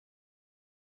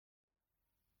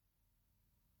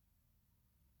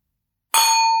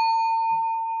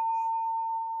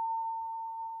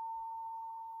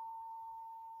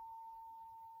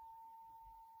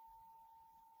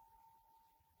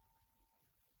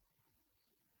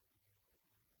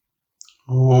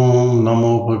Om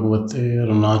Namo Bhagavate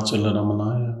Arunachala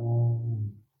Ramanaya.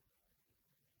 Om.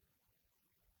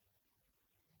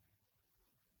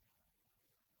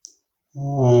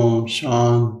 Om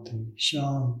Shanti,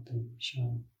 Shanti,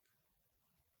 Shanti.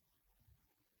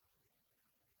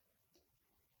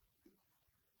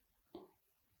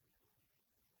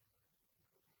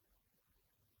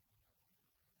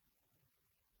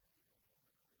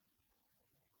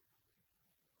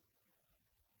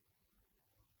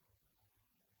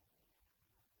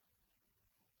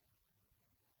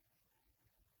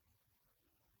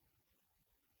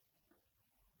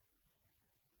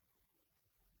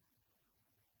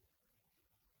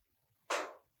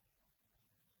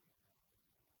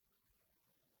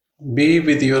 Be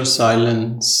with your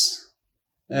silence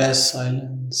as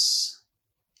silence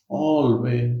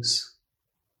always.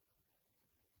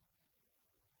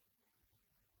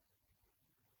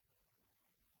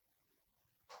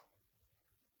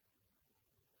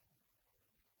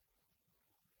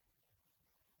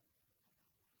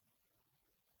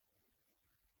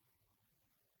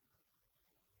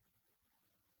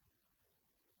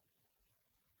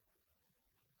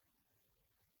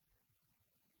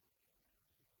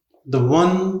 The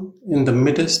one in the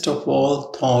midst of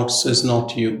all thoughts is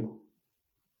not you.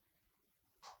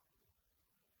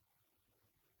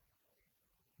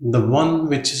 The one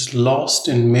which is lost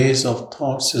in maze of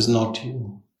thoughts is not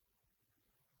you.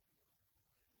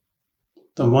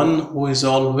 The one who is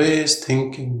always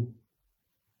thinking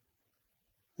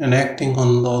and acting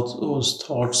on those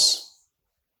thoughts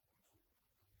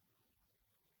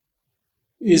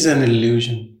is an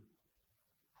illusion,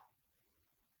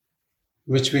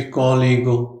 which we call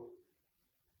ego.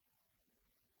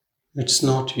 It's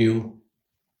not you.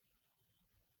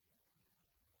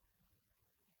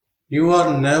 You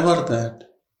are never that.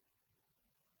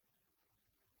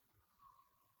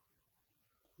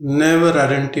 Never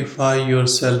identify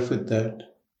yourself with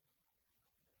that.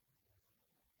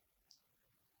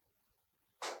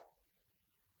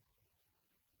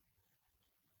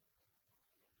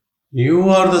 You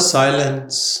are the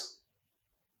silence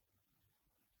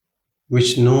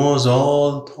which knows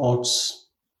all thoughts.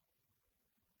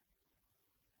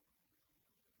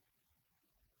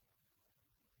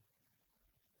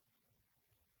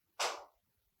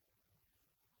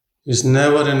 Is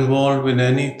never involved in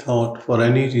any thought for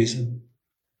any reason.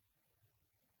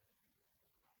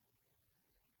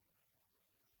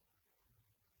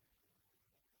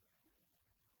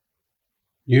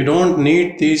 You don't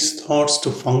need these thoughts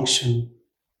to function.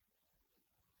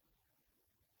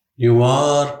 You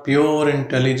are pure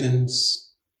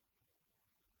intelligence.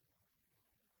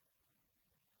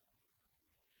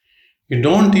 You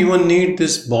don't even need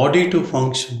this body to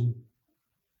function.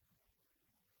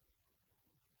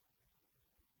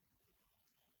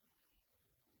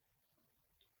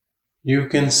 You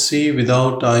can see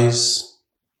without eyes.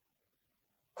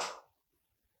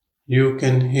 You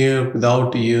can hear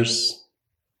without ears.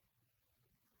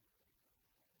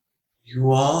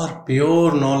 You are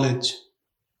pure knowledge.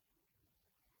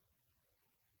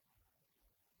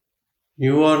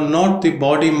 You are not the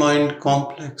body-mind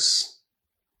complex.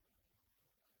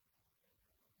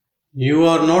 You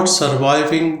are not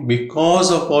surviving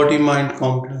because of body-mind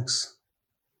complex.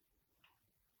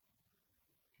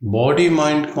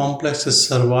 Body-mind complex is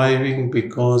surviving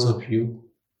because of you.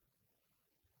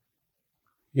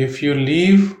 If you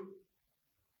leave,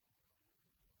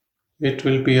 it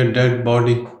will be a dead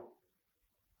body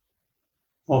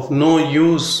of no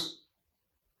use.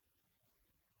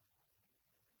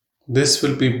 This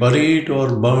will be buried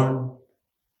or burned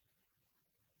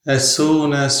as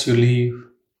soon as you leave.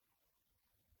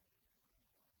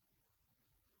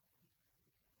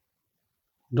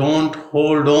 Don't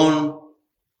hold on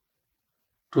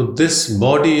to this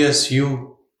body as you.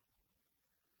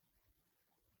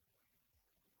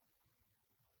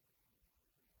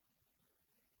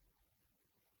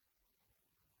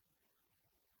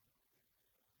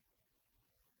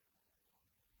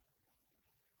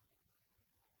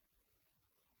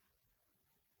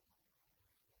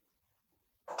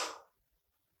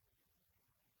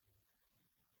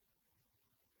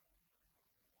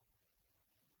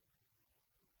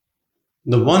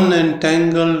 The one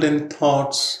entangled in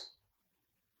thoughts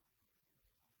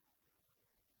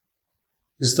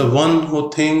is the one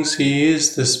who thinks he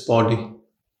is this body.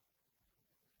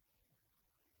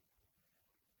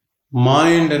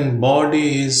 Mind and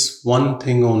body is one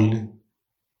thing only.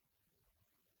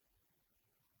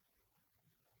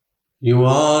 You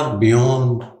are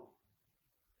beyond.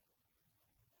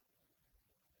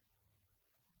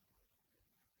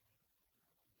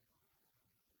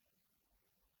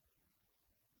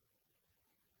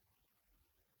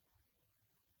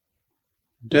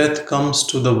 Death comes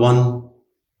to the one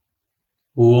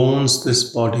who owns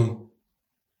this body.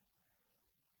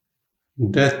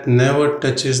 Death never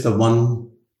touches the one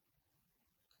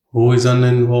who is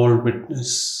uninvolved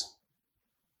witness.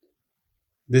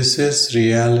 This is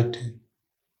reality,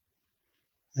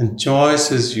 and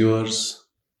choice is yours.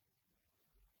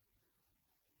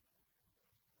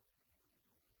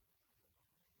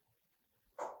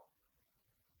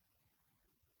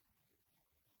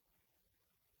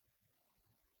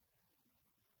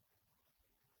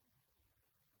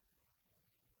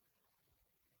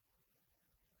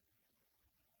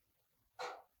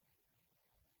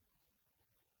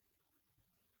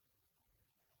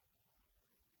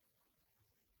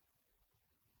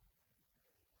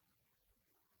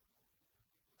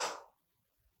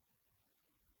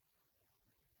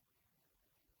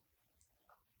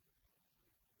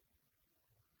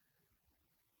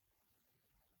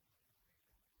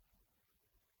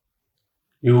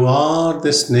 You are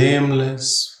this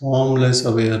nameless, formless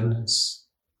awareness.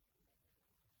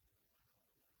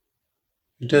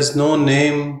 It has no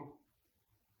name,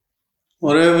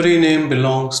 or every name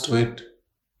belongs to it.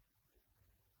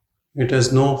 It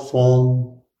has no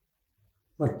form,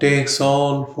 but takes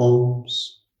all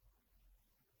forms.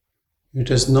 It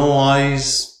has no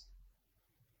eyes,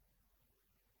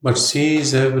 but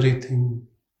sees everything.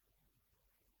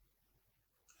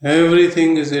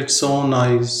 Everything is its own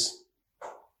eyes.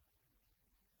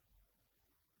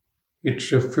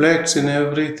 It reflects in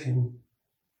everything.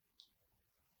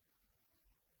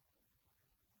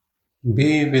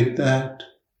 Be with that.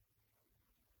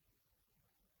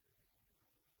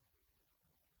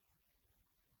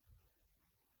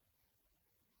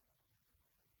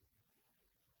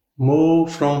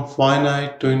 Move from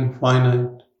finite to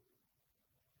infinite.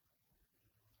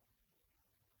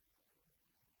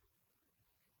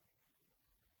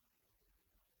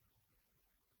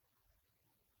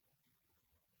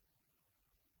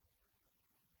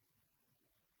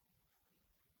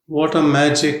 What a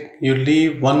magic! You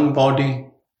leave one body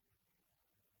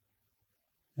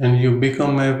and you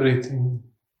become everything.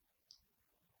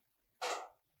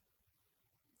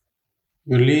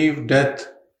 You leave death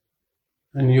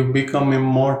and you become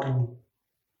immortal.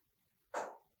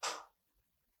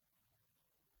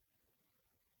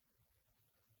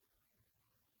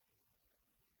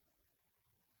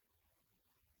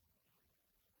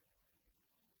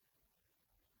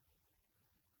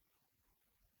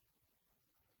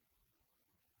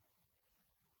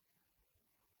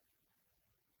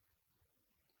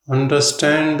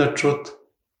 Understand the truth.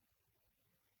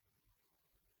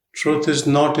 Truth is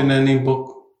not in any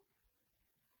book.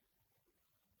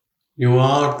 You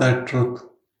are that truth.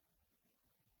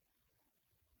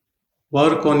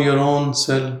 Work on your own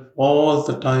self all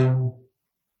the time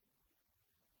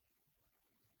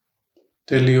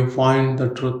till you find the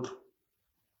truth.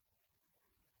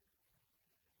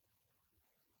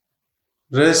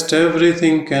 Rest,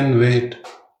 everything can wait.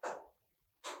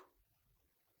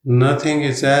 Nothing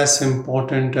is as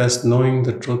important as knowing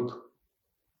the truth.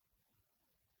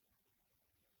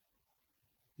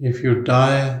 If you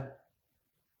die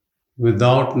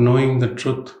without knowing the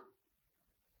truth,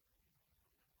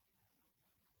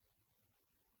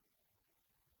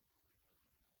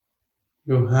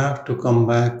 you have to come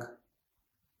back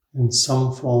in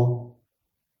some form.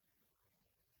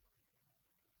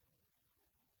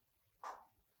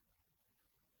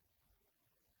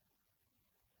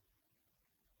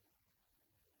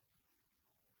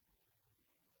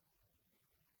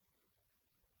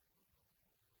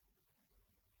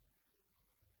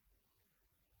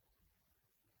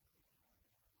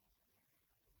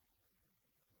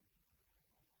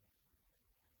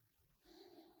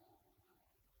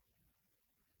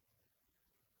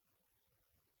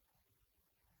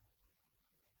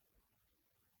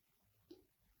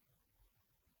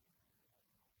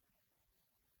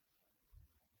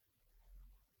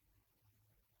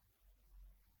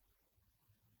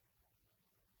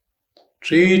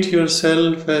 Treat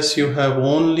yourself as you have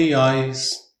only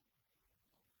eyes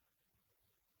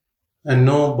and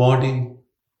no body.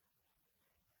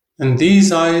 And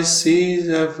these eyes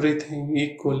see everything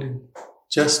equally,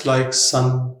 just like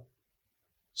sun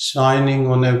shining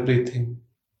on everything,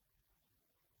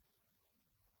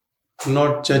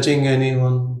 not judging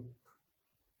anyone,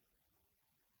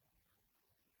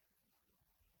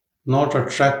 not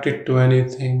attracted to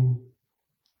anything,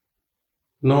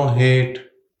 no hate,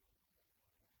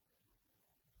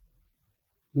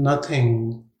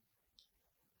 nothing.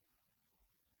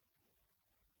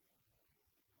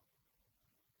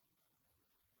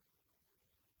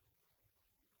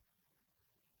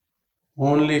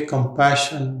 Only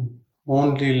compassion,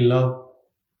 only love.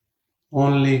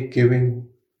 only giving,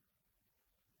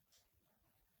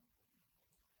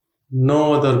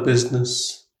 no other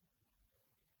business,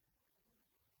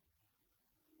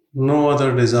 no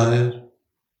other desire,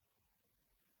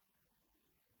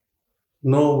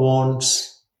 no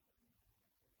wants,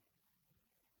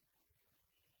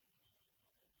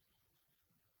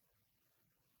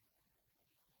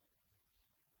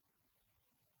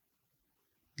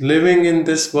 living in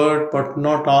this world but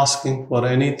not asking for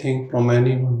anything from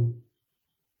anyone.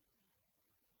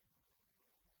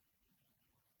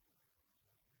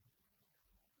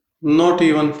 Not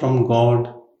even from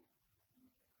God.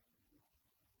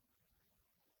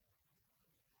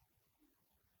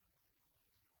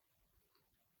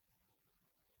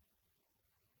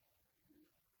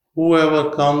 Whoever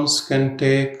comes can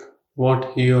take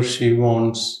what he or she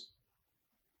wants.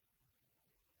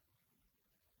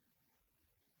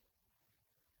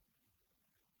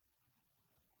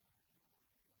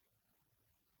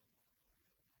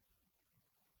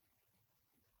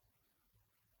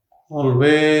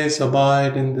 Always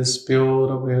abide in this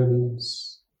pure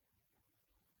awareness.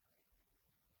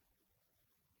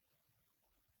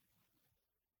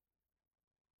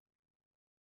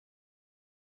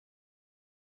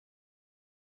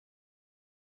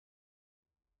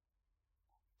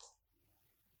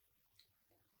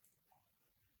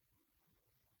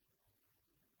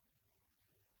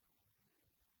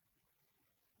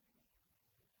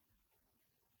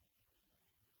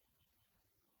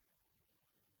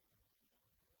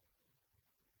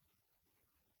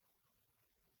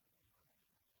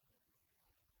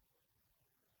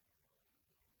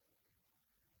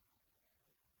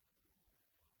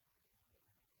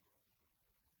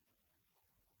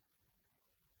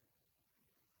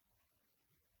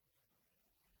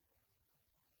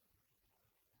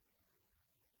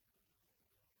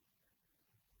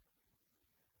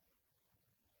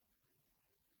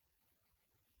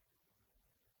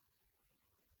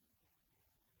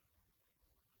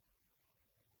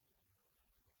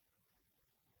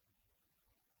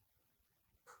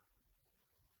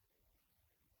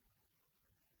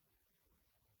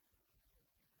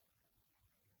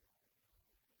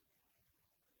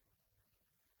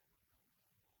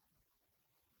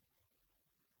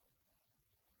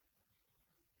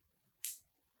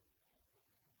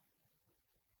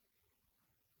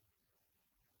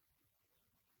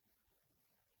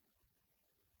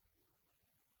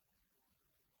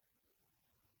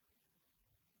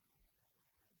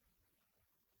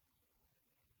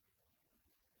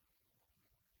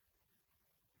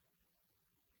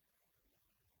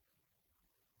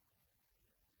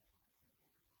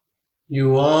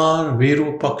 You are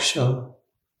Virupaksha.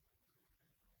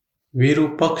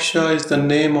 Virupaksha is the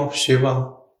name of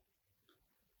Shiva.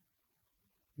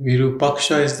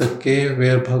 Virupaksha is the cave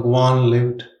where Bhagavan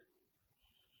lived.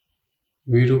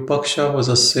 Virupaksha was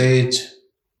a sage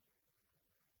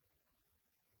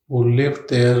who lived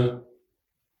there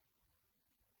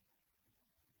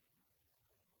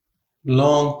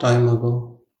long time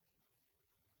ago.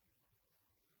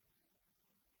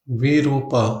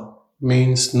 Virupa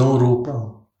means no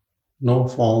rupa, no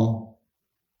form.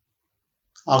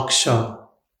 Aksha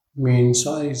means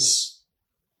eyes.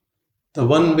 The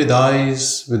one with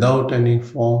eyes without any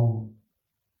form.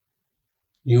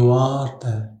 You are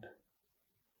that.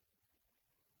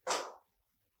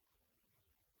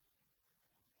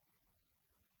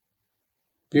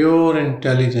 Pure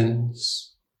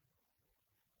intelligence,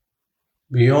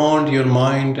 beyond your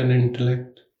mind and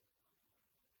intellect.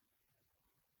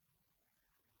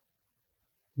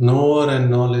 Knower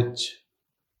and knowledge.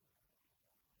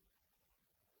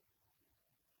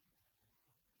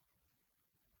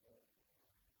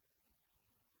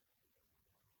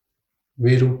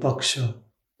 Virupaksha.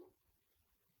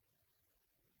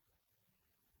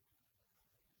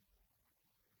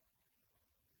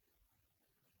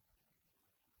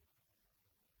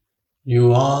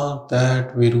 You are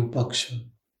that Virupaksha.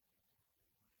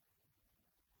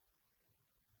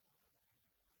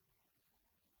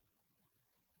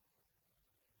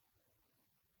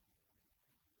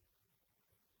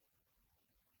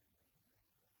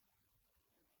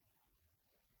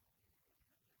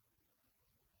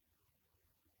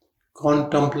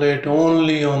 Contemplate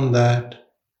only on that,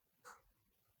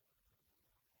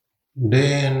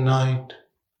 day and night.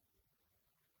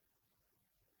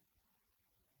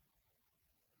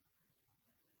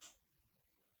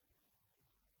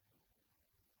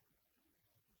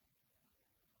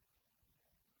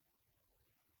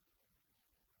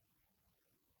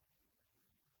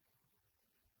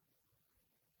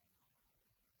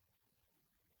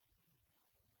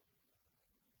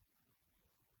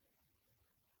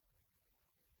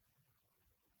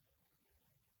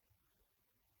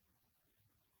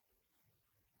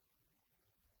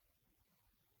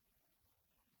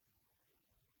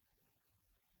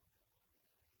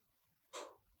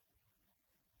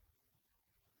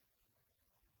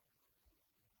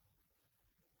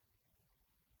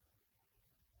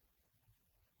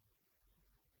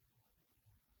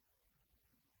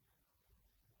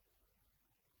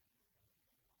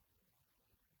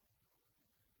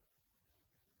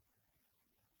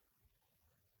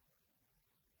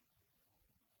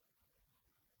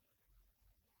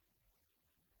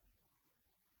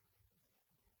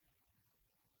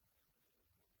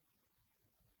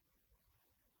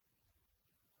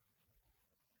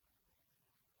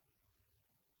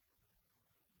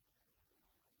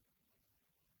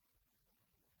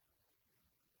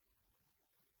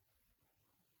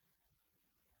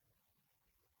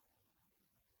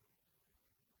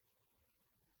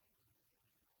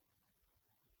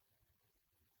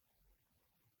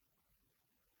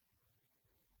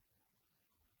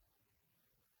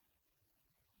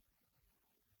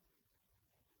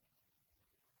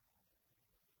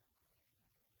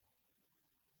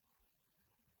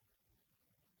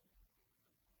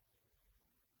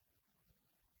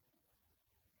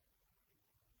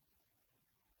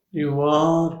 You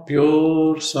are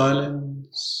pure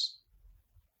silence.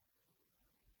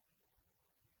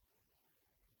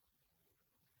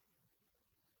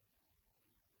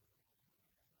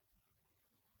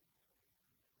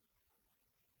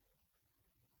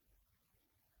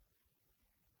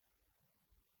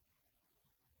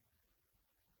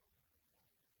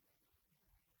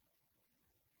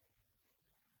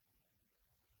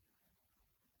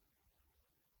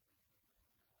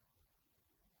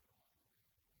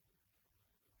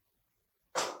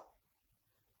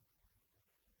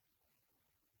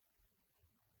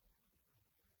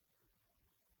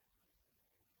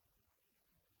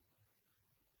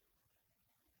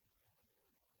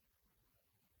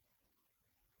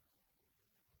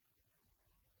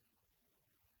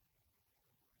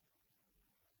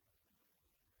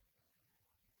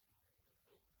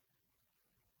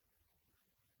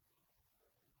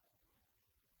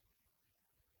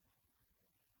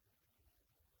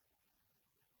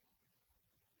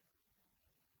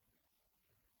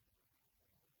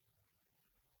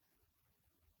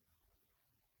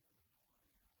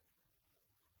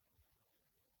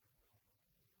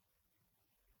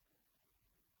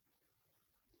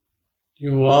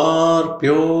 You are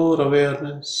pure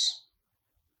awareness.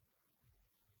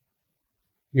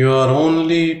 You are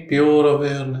only pure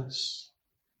awareness.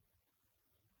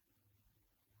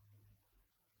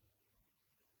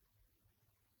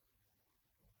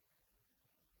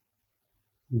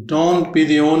 Don't be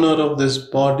the owner of this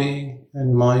body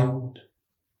and mind.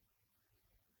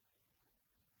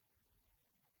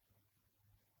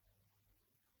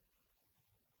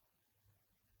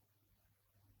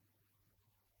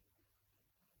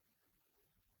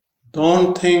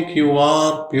 Don't think you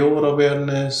are pure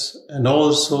awareness and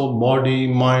also body,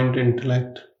 mind,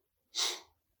 intellect.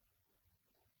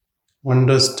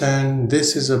 Understand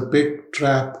this is a big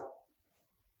trap.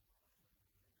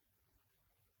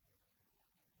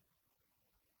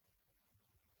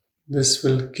 This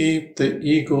will keep the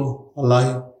ego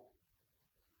alive,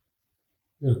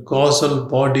 your causal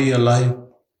body alive,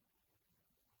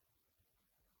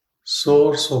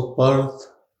 source of birth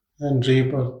and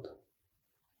rebirth.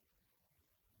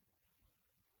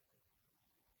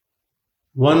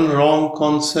 One wrong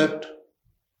concept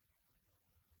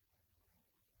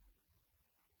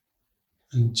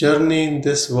and journey in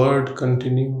this world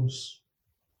continues.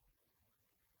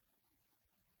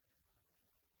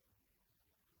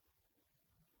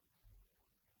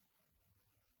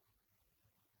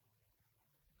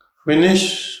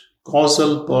 Finish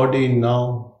causal body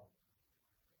now.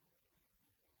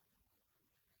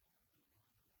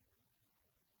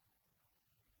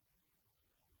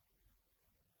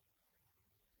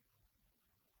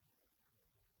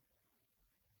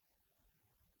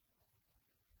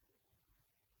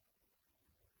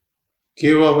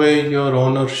 Give away your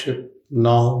ownership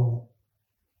now.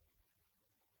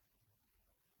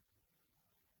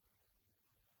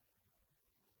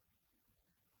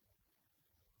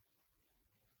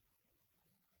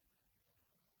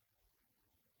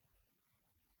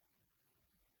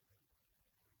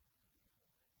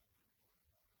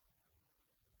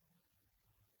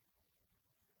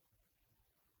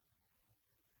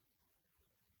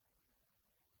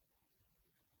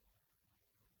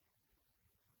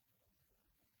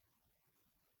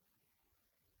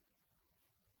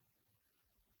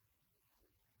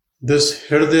 This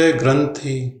Hridaya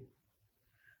Granthi,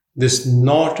 this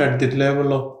knot at the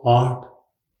level of heart,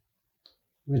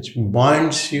 which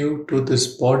binds you to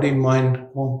this body-mind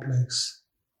complex.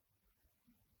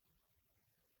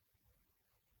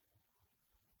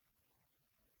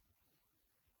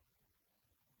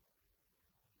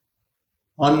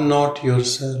 Unknot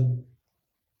yourself.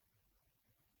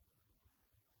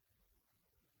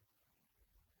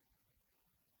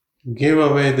 Give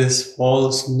away this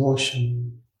false notion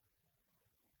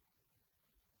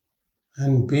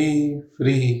and be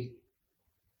free.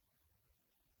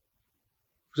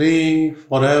 Free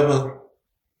forever.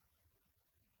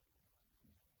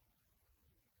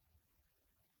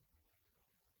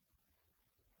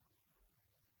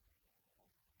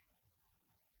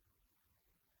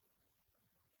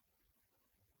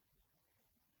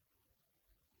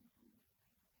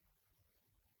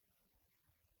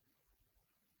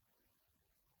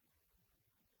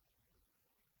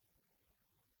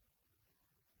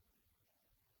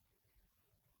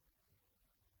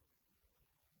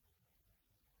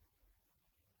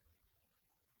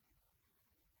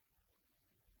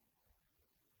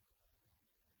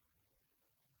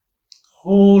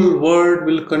 Whole world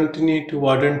will continue to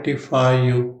identify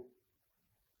you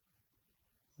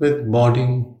with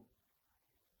body.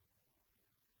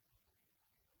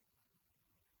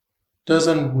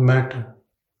 doesn't matter.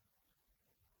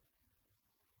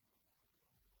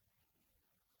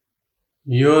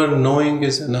 Your knowing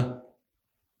is enough.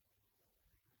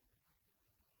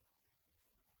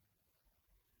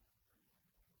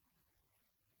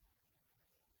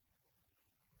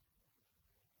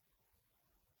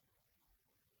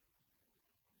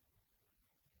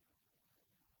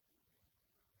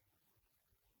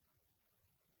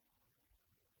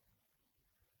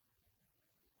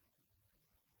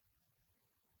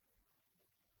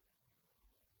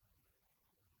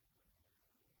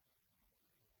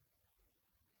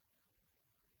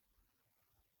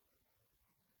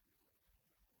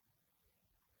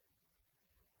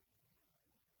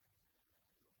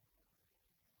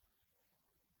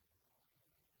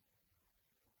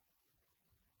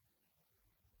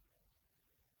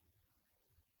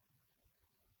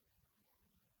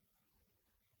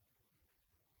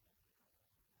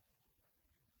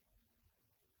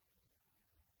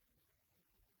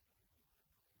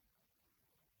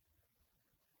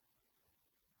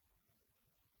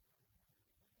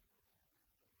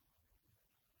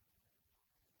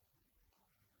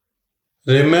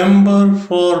 Remember,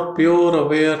 for pure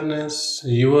awareness,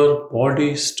 your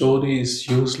body story is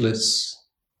useless.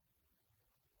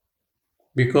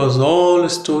 Because all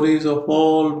stories of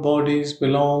all bodies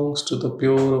belongs to the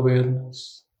pure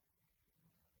awareness.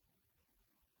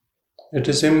 It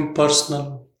is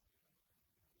impersonal.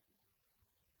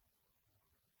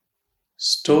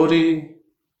 Story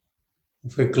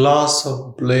of a glass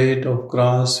of blade of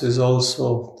grass is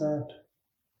also of that.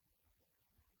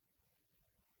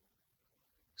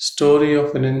 Story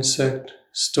of an insect,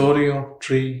 story of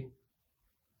tree,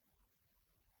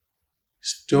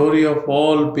 story of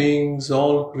all beings,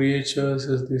 all creatures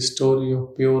is the story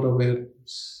of pure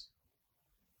awareness.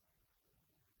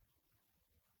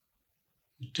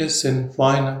 It is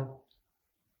infinite.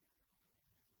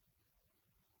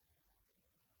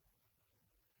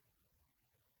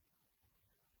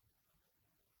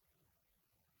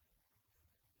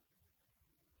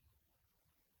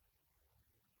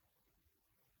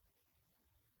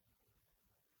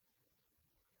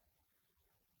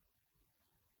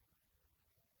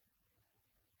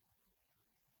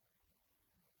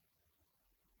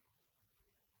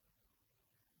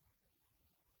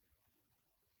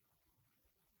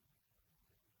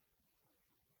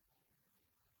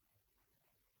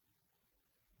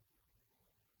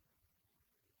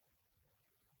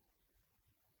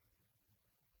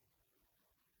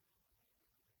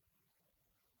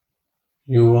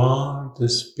 You are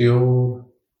this pure,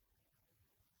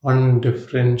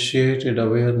 undifferentiated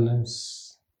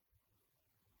awareness.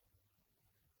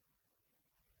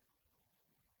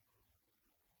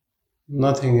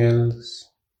 Nothing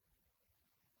else.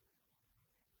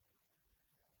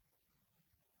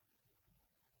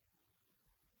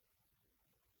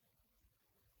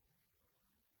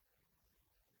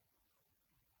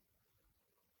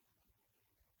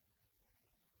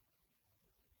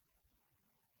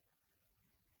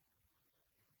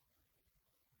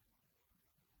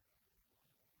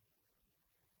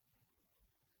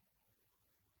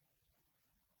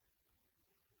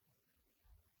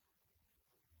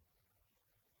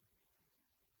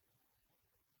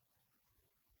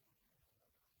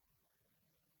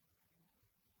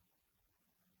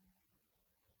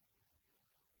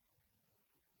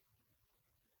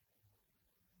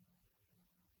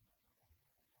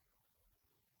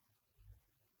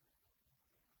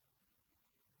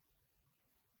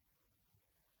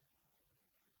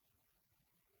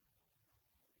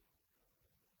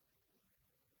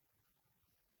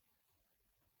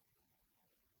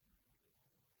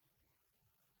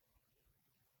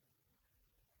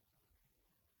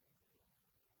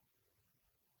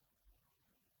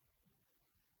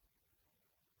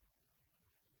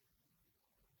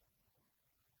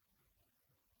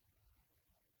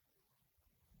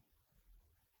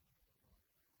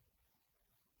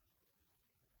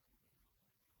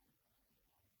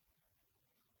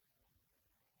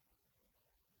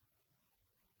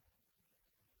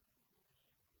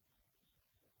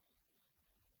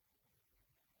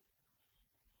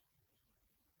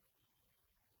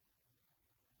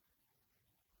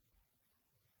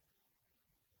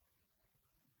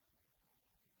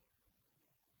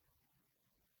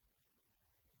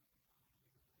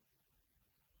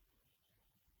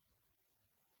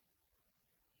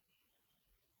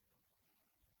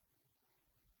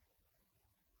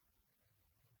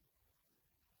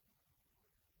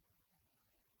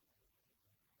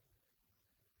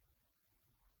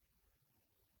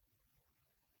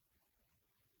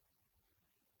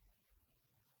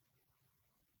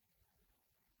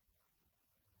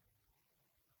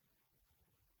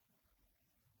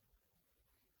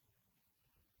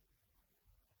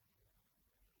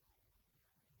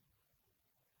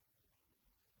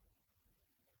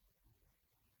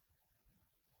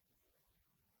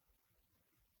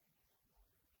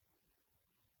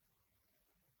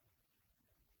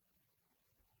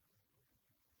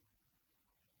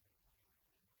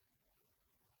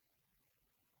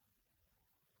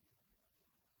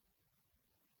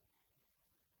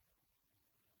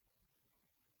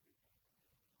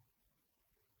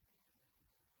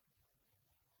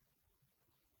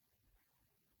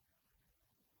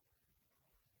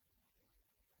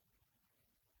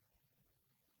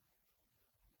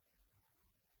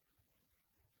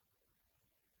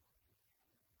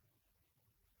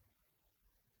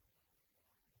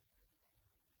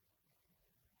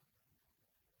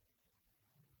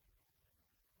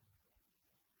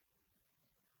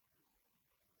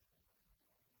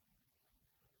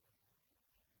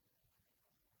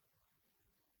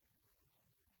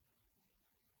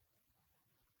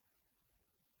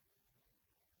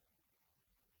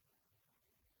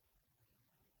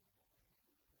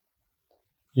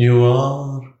 You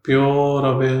are pure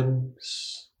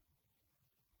awareness.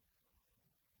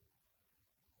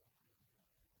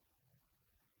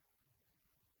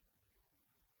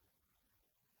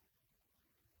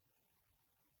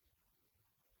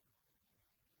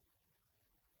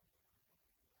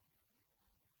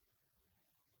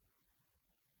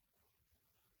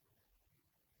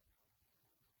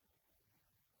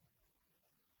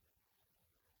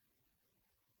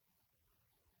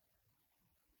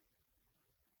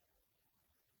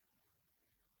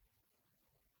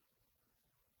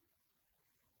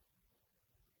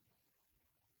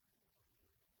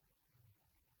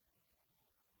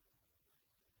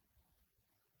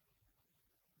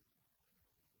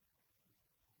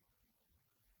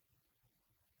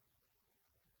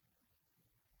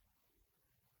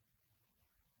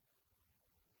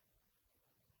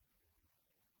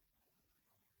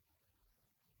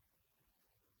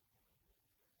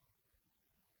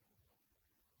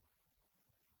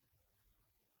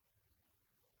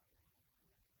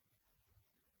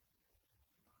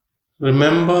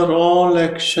 Remember, all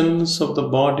actions of the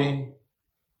body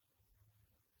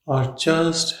are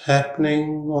just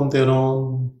happening on their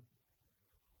own,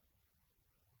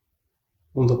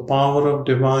 from the power of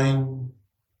divine.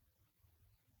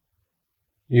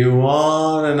 You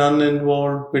are an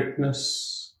uninvolved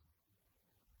witness,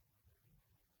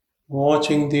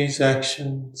 watching these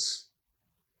actions,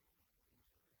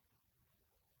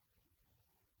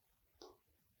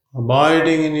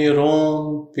 abiding in your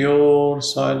own pure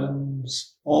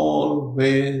silence,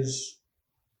 always,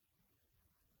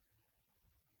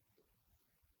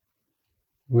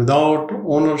 without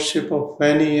ownership of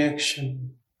any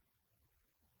action.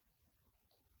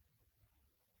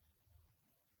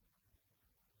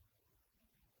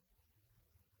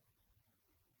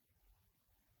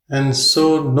 And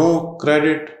so no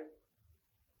credit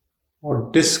or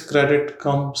discredit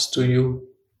comes to you.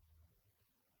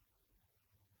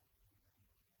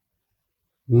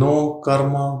 No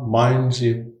karma binds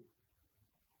you.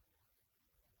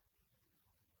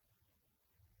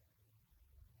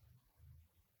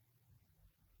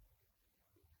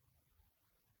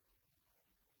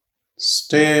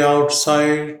 Stay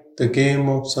outside the game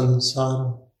of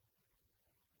samsara.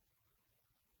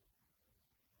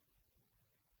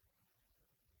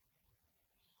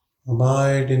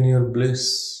 Abide in your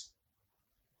bliss.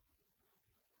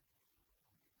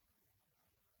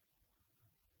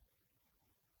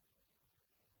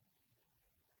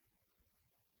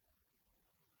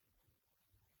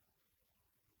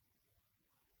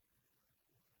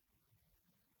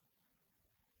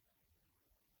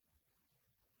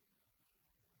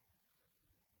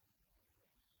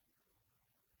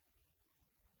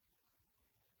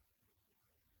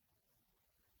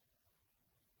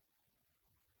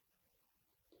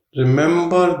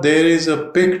 Remember, there is a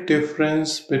big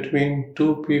difference between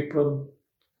two people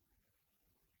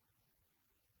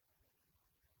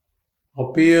who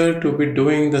appear to be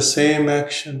doing the same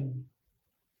action.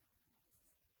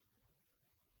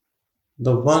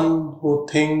 The one who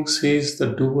thinks he is the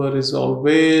doer is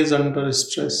always under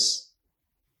stress.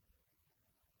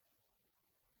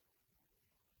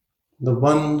 The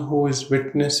one who is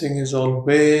witnessing is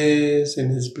always in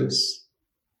his bliss.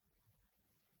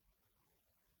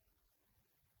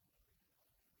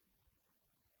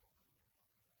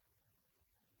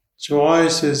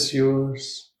 Choice is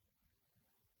yours.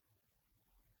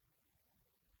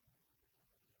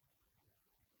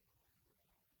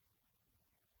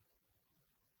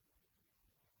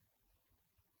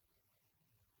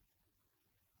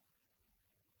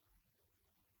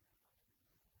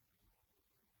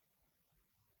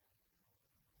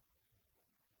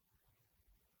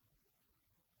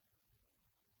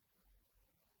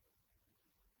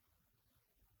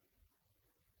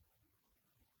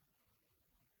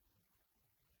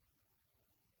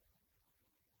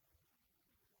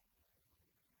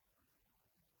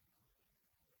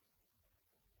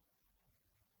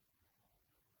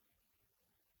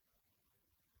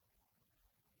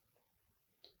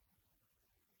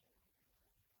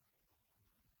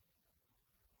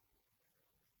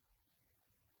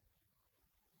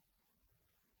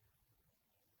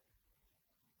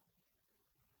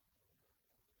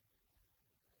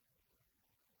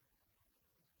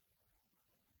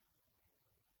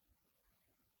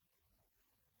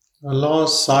 Allow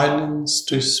silence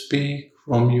to speak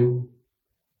from you,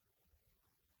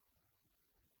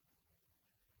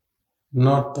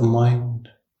 not the mind.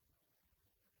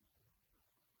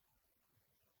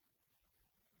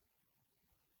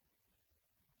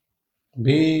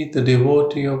 Be the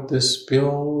devotee of this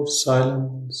pure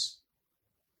silence.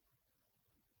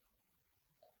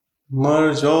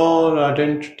 Merge all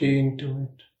identity into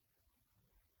it.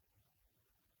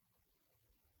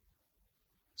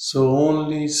 So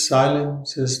only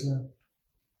silence is left.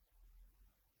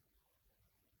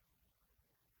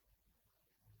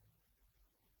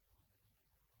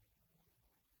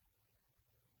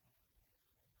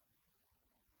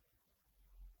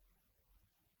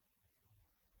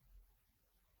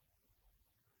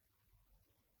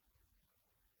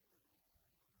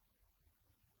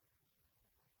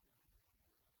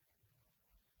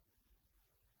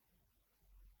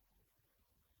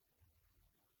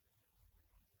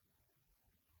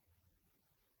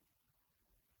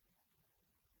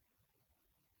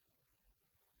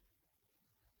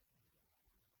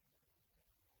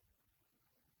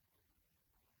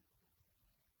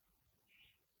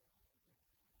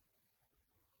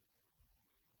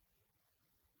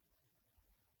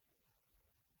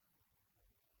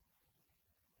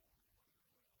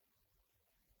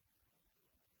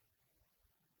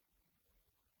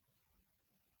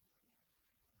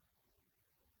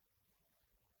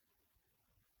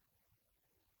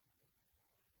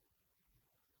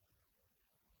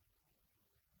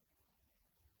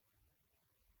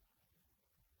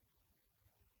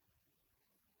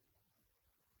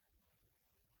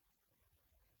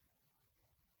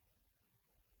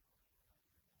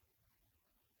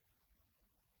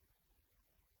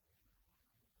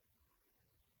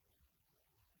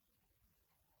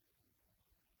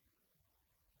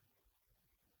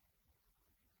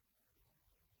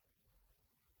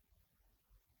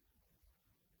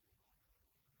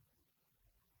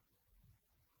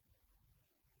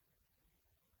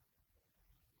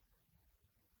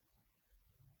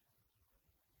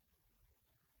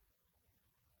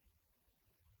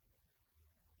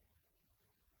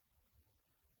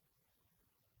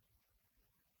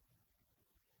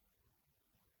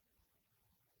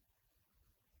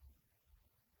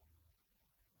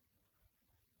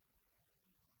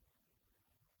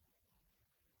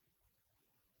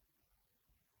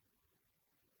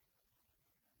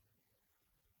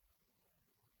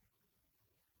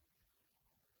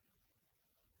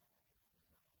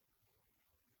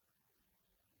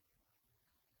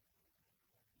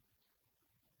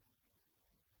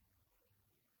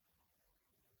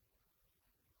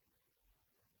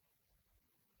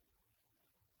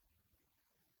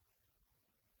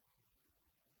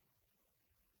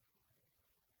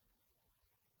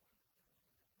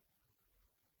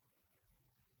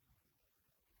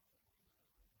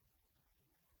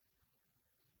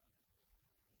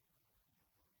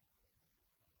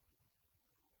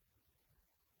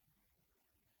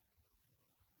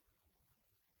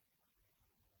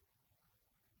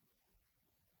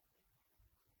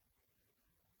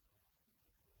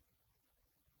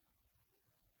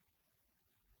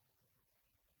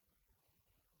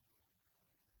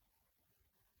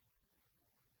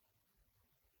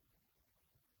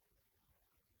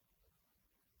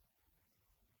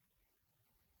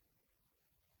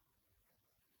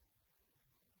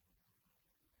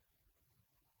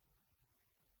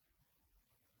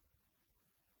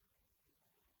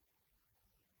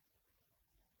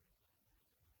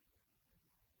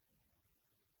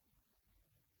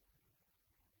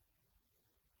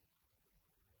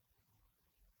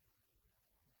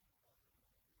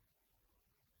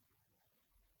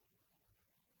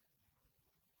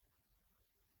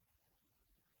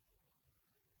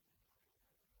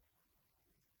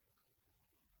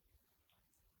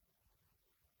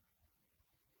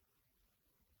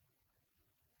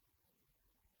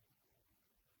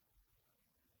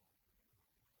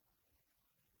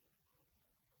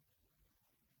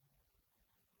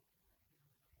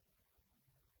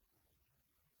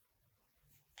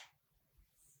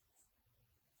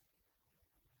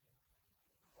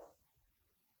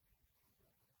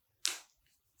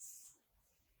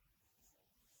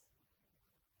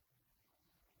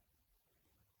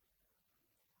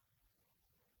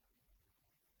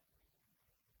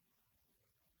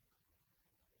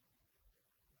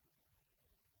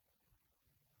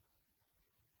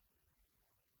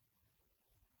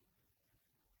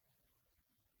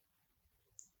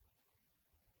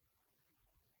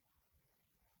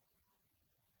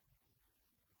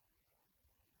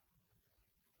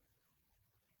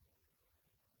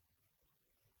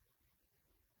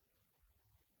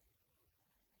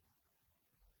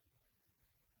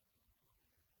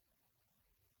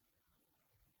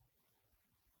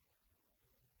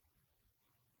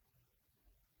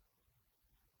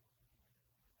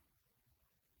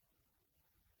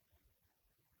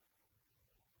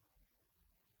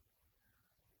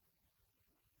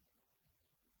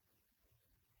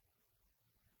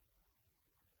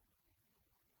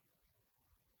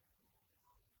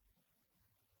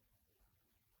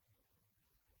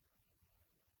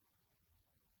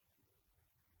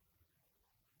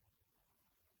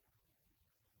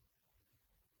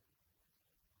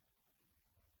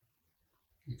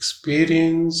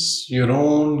 Experience your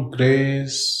own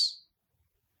grace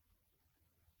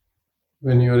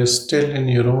when you are still in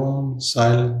your own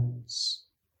silence.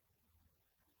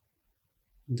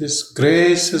 This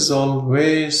grace is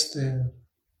always there.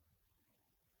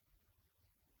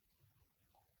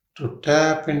 To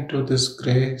tap into this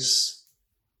grace,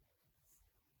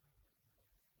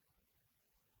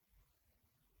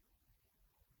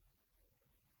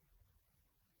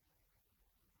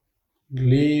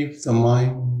 leave the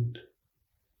mind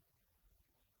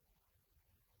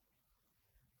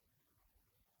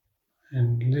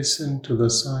and listen to the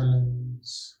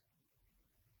silence.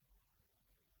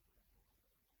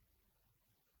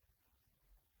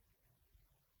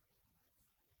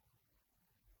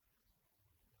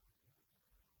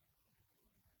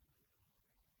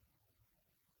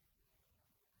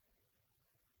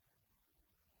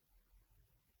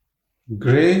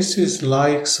 Grace is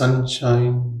like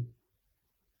sunshine.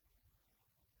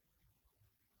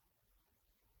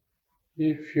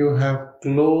 If you have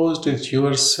closed it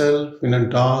yourself in a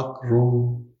dark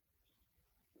room,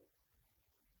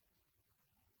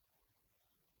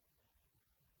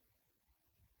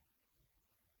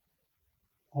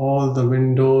 all the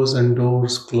windows and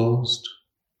doors closed,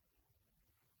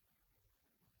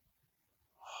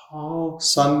 how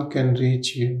sun can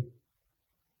reach you?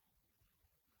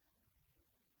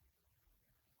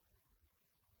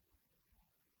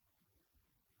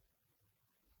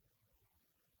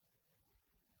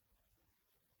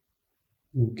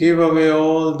 Give away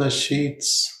all the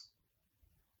sheets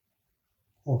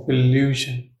of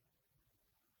illusion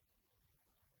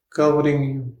covering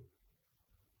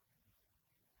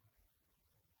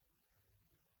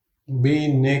you. Be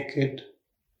naked.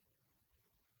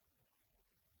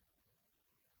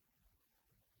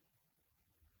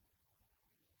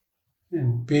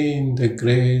 And be in the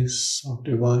grace of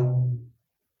divine.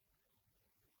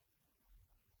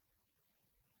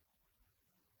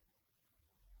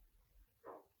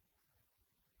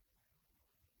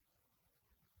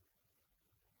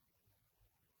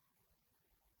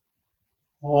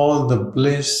 All the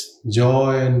bliss,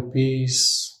 joy and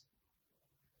peace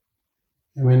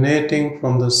emanating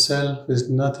from the self is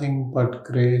nothing but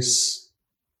grace,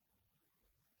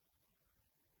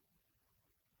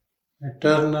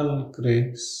 eternal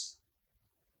grace.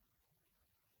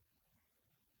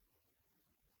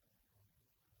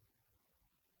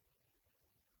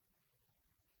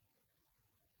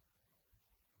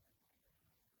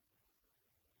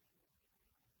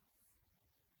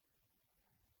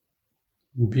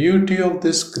 Beauty of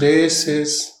this grace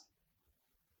is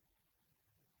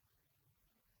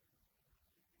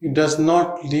it does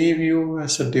not leave you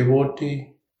as a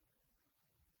devotee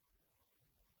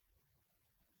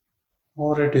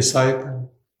or a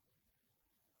disciple.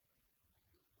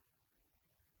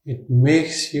 It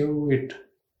makes you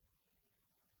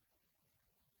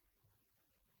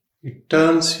it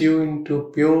turns you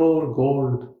into pure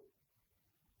gold.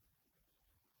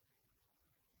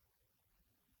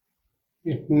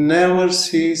 It never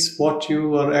sees what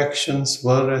your actions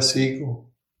were as ego.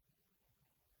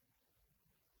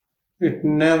 It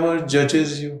never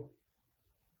judges you.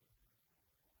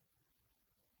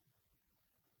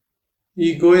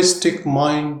 Egoistic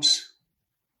minds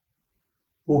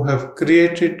who have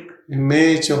created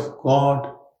image of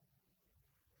God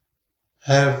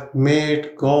have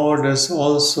made God as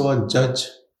also a judge,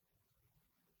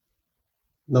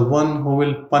 the one who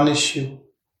will punish you.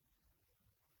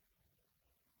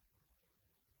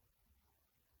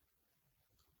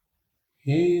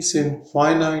 He is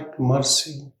infinite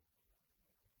mercy,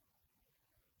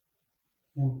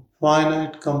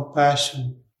 infinite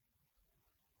compassion.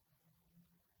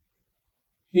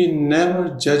 He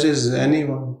never judges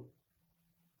anyone.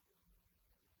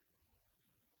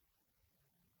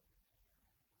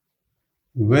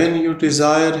 When you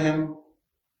desire Him,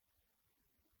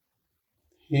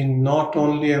 He not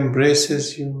only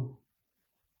embraces you,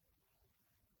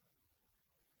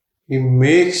 He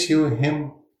makes you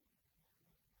Him.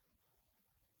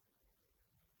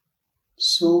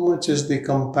 So much is the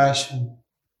compassion,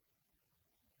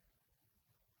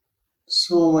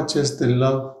 so much is the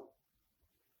love.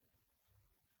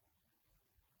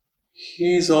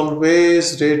 He is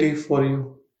always ready for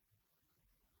you.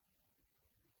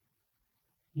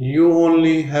 You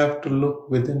only have to look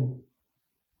within.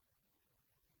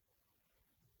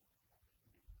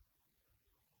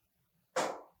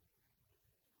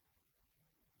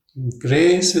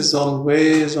 Grace is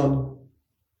always on you.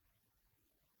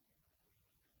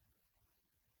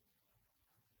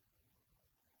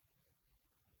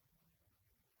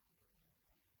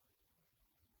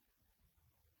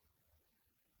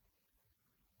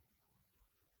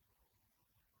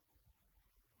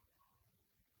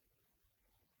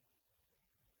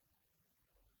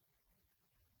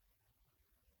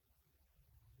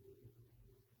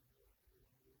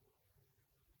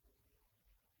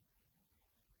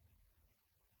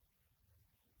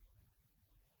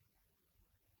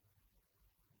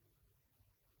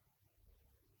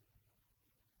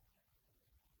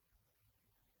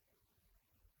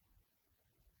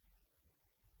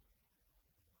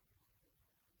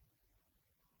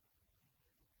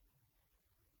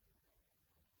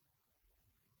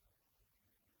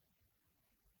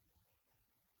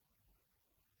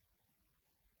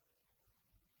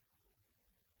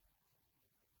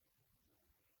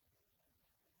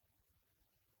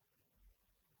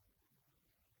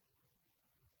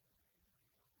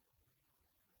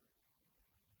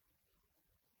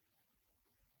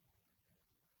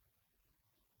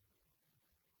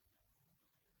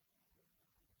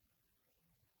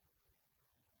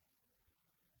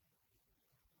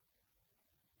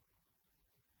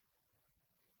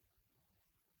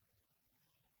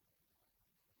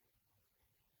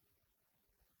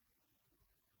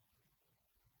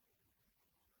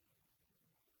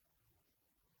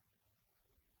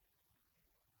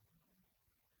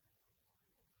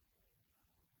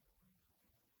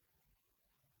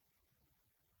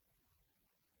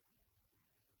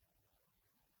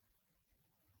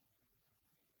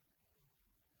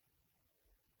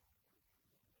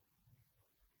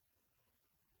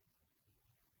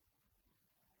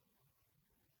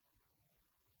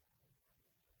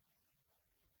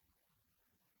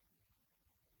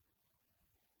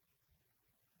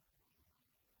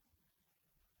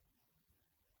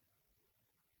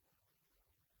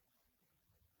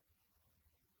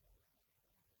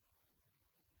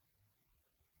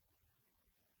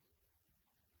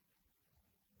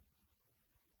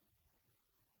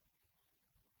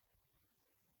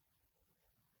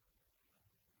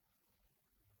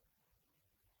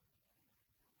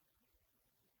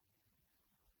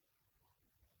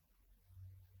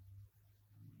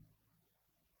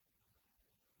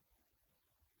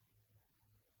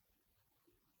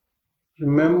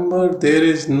 Remember, there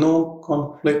is no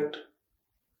conflict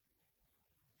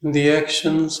in the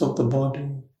actions of the body,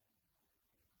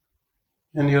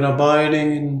 and you're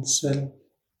abiding in self.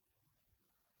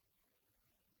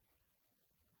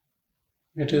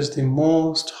 It is the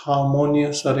most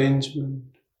harmonious arrangement.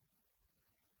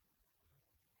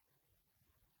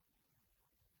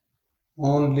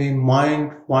 Only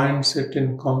mind finds it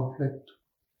in conflict.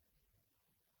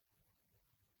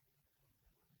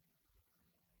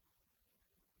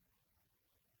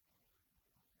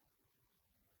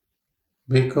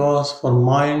 Because for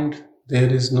mind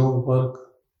there is no work.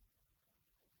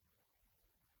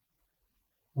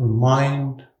 For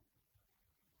mind,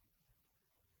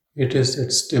 it is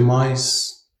its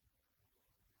demise.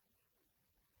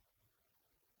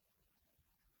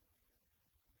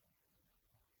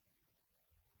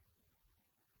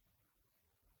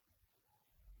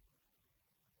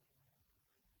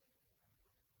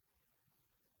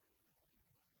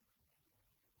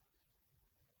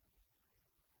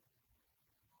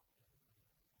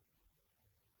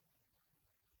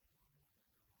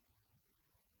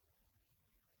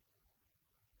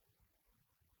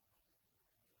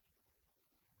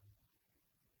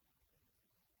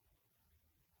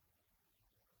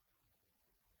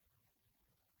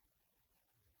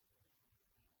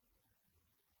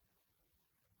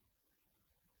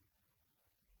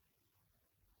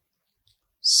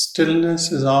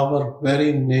 Stillness is our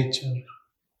very nature,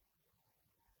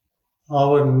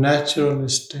 our natural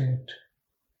state.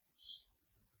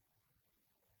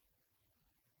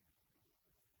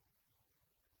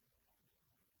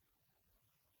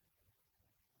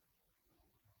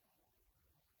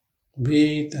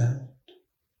 Be that.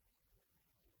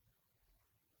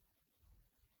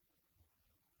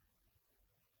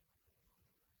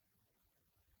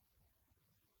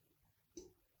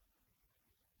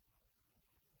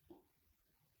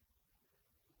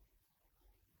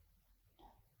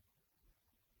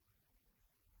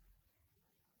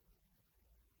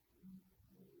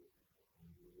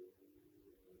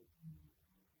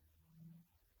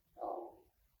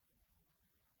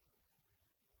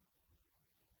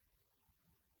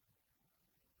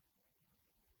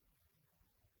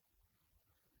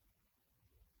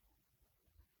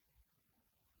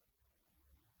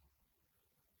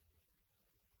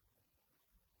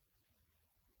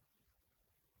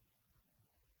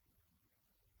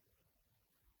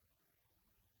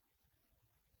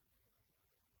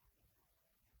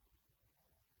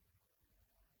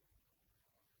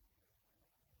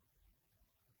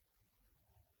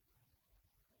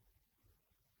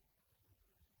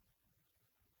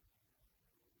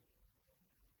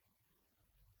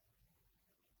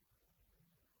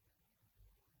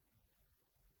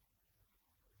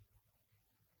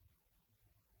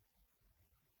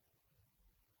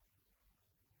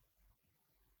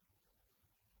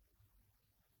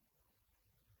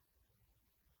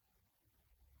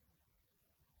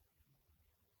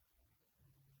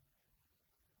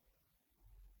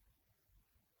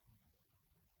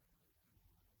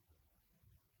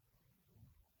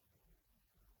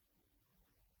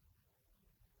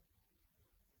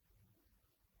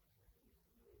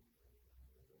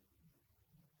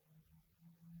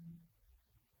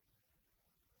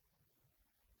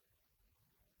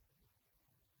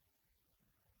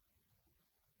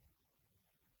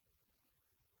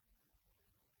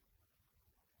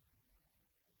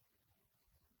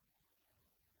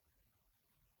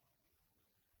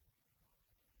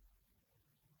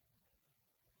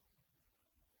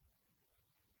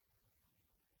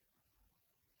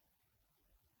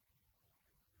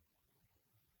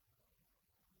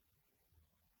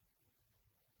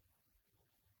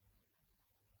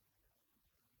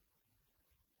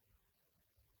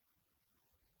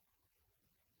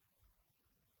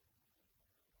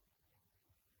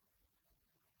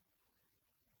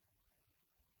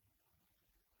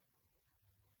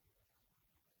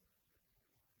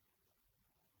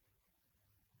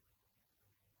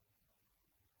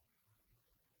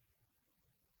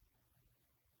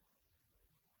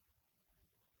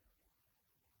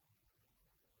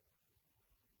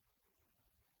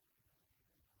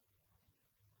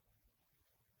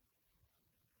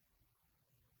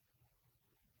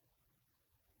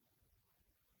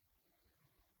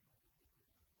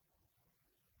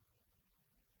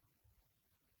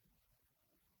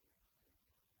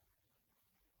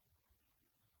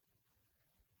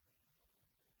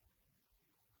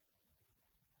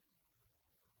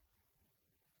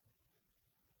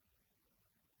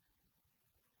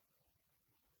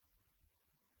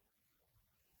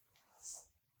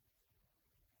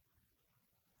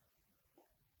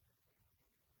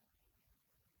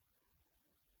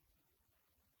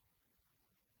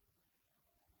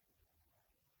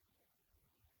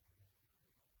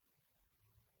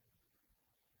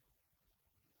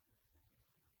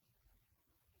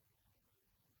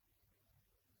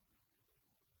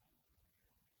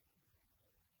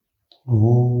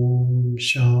 Om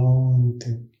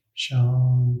Shanti,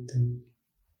 Shanti,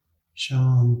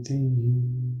 Shanti.